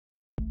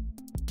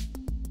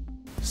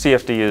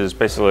CFD is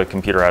basically a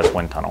computerized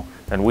wind tunnel,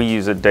 and we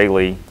use it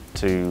daily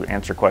to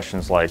answer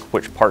questions like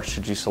which parts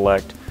should you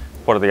select,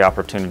 what are the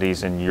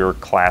opportunities in your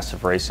class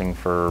of racing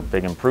for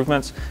big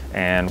improvements,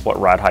 and what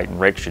ride height and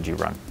rake should you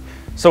run.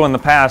 So in the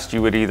past,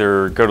 you would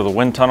either go to the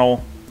wind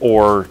tunnel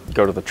or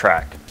go to the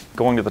track.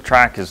 Going to the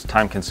track is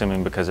time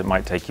consuming because it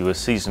might take you a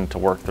season to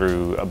work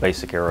through a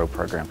basic Aero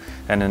program.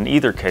 And in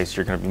either case,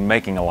 you're going to be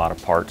making a lot of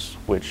parts,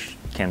 which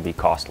can be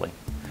costly.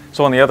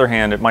 So on the other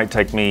hand, it might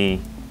take me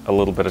a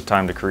little bit of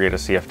time to create a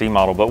CFD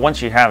model, but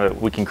once you have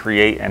it, we can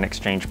create and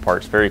exchange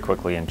parts very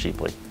quickly and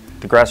cheaply.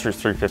 The Grassroots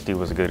 350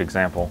 was a good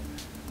example.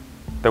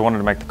 They wanted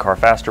to make the car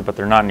faster, but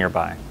they're not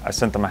nearby. I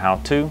sent them a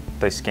how-to,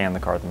 they scanned the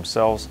car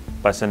themselves.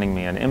 By sending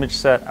me an image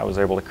set, I was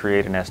able to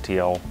create an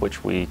STL,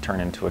 which we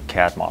turn into a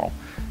CAD model.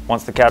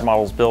 Once the CAD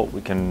model is built,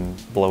 we can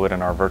blow it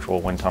in our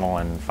virtual wind tunnel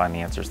and find the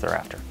answers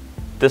thereafter.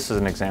 This is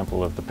an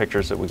example of the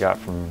pictures that we got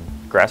from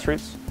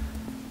Grassroots.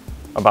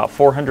 About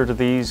 400 of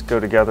these go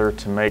together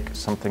to make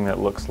something that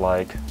looks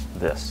like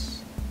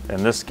this.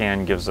 And this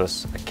scan gives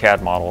us a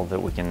CAD model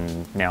that we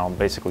can now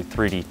basically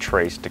 3D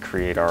trace to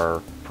create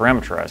our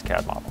parameterized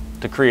CAD model,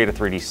 to create a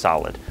 3D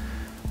solid.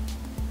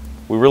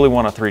 We really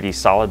want a 3D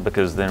solid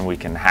because then we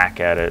can hack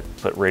at it,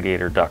 put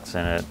radiator ducts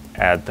in it,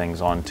 add things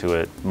onto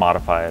it,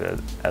 modify it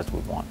as we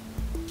want.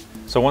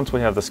 So once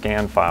we have the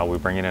scan file, we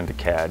bring it into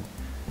CAD.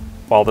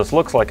 While this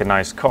looks like a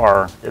nice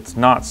car, it's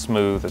not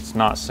smooth, it's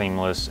not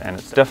seamless, and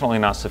it's definitely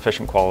not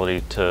sufficient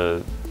quality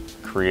to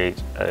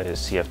create a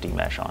CFD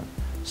mesh on.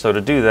 So to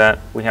do that,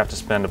 we have to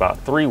spend about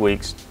 3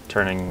 weeks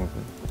turning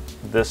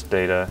this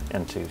data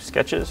into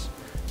sketches,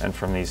 and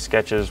from these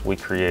sketches we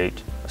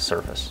create a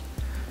surface.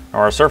 Now,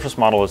 our surface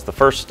model is the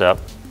first step.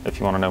 If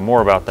you want to know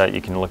more about that, you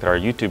can look at our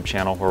YouTube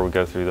channel where we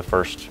go through the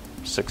first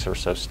 6 or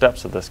so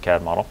steps of this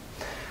CAD model.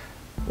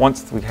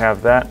 Once we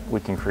have that, we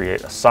can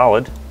create a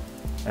solid,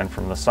 and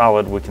from the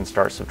solid we can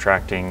start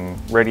subtracting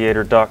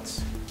radiator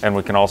ducts, and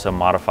we can also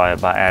modify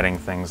it by adding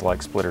things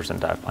like splitters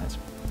and dive planes.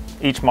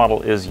 Each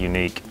model is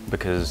unique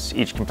because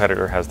each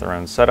competitor has their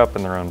own setup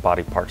and their own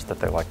body parts that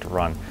they like to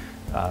run.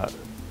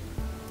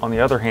 On the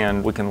other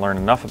hand, we can learn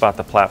enough about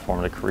the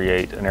platform to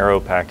create an Aero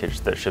package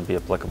that should be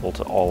applicable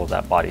to all of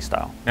that body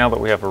style. Now that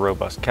we have a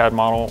robust CAD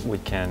model, we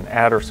can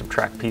add or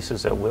subtract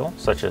pieces at will,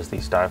 such as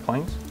these dive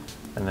planes,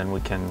 and then we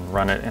can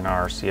run it in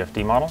our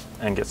CFD model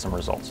and get some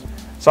results.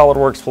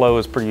 SolidWorks flow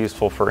is pretty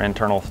useful for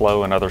internal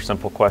flow and other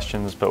simple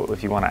questions, but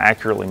if you want to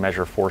accurately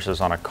measure forces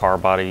on a car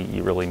body,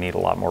 you really need a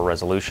lot more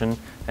resolution,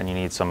 and you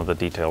need some of the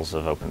details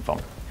of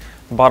OpenFOAM.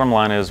 The bottom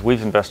line is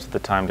we've invested the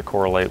time to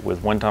correlate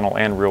with wind tunnel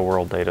and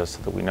real-world data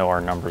so that we know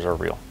our numbers are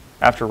real.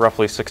 After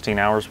roughly 16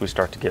 hours, we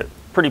start to get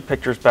pretty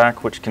pictures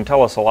back, which can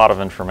tell us a lot of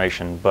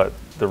information, but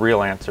the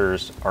real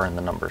answers are in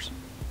the numbers.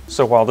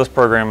 So while this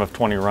program of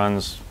 20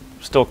 runs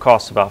still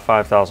costs about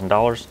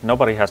 $5,000,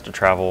 nobody has to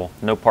travel,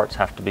 no parts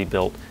have to be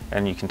built,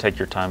 and you can take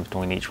your time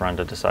between each run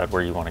to decide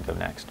where you want to go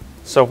next.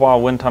 So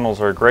while wind tunnels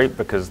are great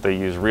because they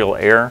use real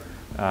air,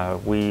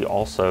 we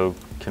also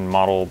can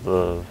model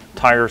the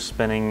tires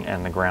spinning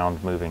and the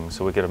ground moving,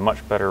 so we get a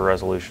much better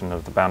resolution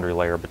of the boundary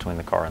layer between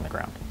the car and the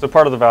ground. So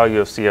part of the value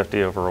of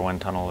CFD over a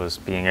wind tunnel is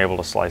being able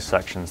to slice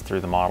sections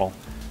through the model,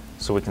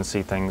 so we can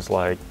see things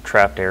like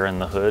trapped air in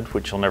the hood,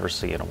 which you'll never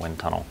see in a wind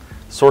tunnel.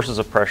 Sources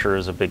of pressure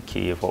is a big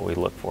key of what we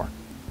look for.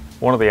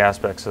 One of the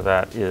aspects of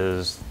that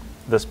is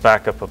this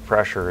backup of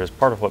pressure is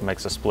part of what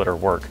makes a splitter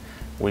work.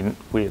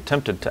 We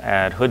attempted to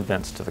add hood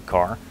vents to the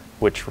car,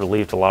 which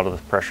relieved a lot of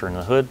the pressure in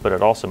the hood, but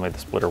it also made the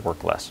splitter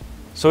work less.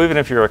 So even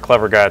if you're a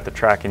clever guy at the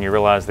track and you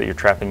realize that you're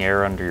trapping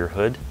air under your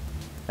hood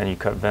and you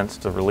cut vents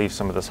to relieve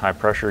some of this high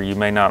pressure, you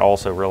may not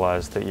also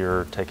realize that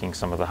you're taking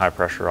some of the high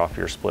pressure off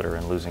your splitter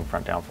and losing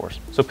front downforce.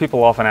 So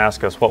people often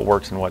ask us what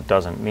works and what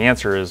doesn't, and the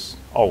answer is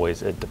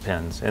always it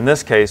depends. In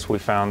this case, we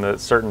found that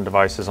certain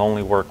devices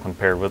only work when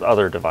paired with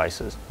other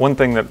devices. One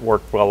thing that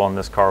worked well on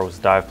this car was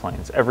dive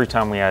planes. Every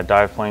time we add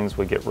dive planes,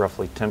 we get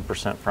roughly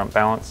 10% front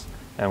balance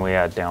and we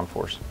add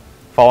downforce.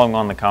 Following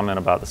on the comment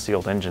about the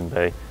sealed engine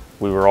bay,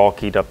 we were all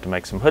keyed up to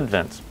make some hood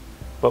vents,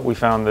 but we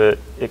found that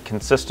it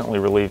consistently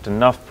relieved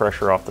enough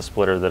pressure off the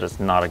splitter that it's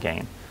not a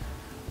gain.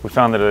 We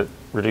found that it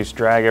reduced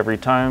drag every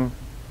time,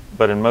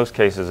 but in most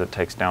cases it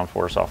takes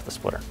downforce off the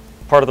splitter.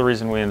 Part of the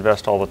reason we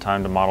invest all the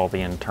time to model the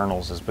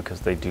internals is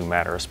because they do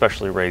matter,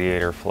 especially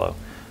radiator flow.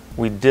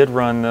 We did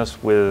run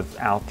this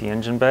without the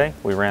engine bay.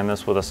 We ran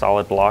this with a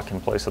solid block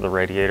in place of the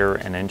radiator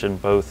and engine,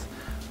 both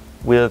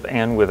with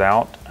and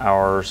without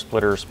our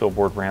splitter,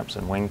 spillboard ramps,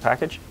 and wing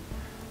package.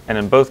 And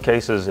in both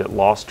cases, it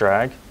lost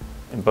drag.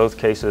 In both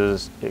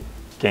cases, it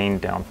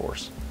gained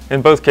downforce.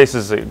 In both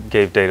cases, it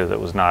gave data that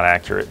was not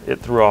accurate. It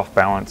threw off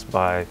balance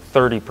by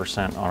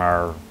 30% on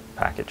our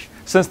package.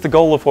 Since the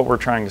goal of what we're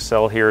trying to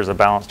sell here is a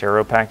balanced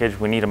Aero package,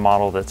 we need a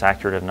model that's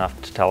accurate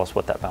enough to tell us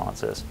what that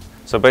balance is.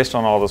 So based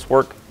on all this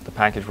work, the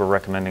package we're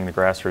recommending to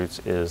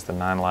Grassroots is the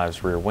 9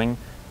 lives rear wing,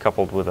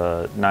 coupled with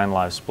a 9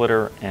 live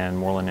splitter and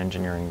Morlind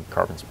Engineering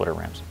carbon splitter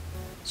ramps.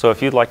 So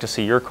if you'd like to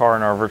see your car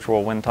in our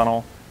virtual wind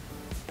tunnel,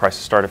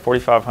 prices start at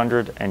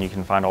 $4,500, and you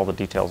can find all the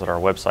details at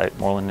our website,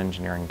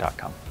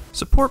 morlindengineering.com.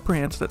 Support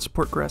brands that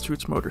support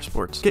grassroots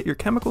motorsports. Get your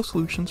chemical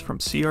solutions from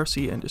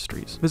CRC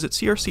Industries. Visit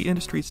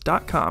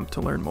crcindustries.com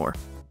to learn more.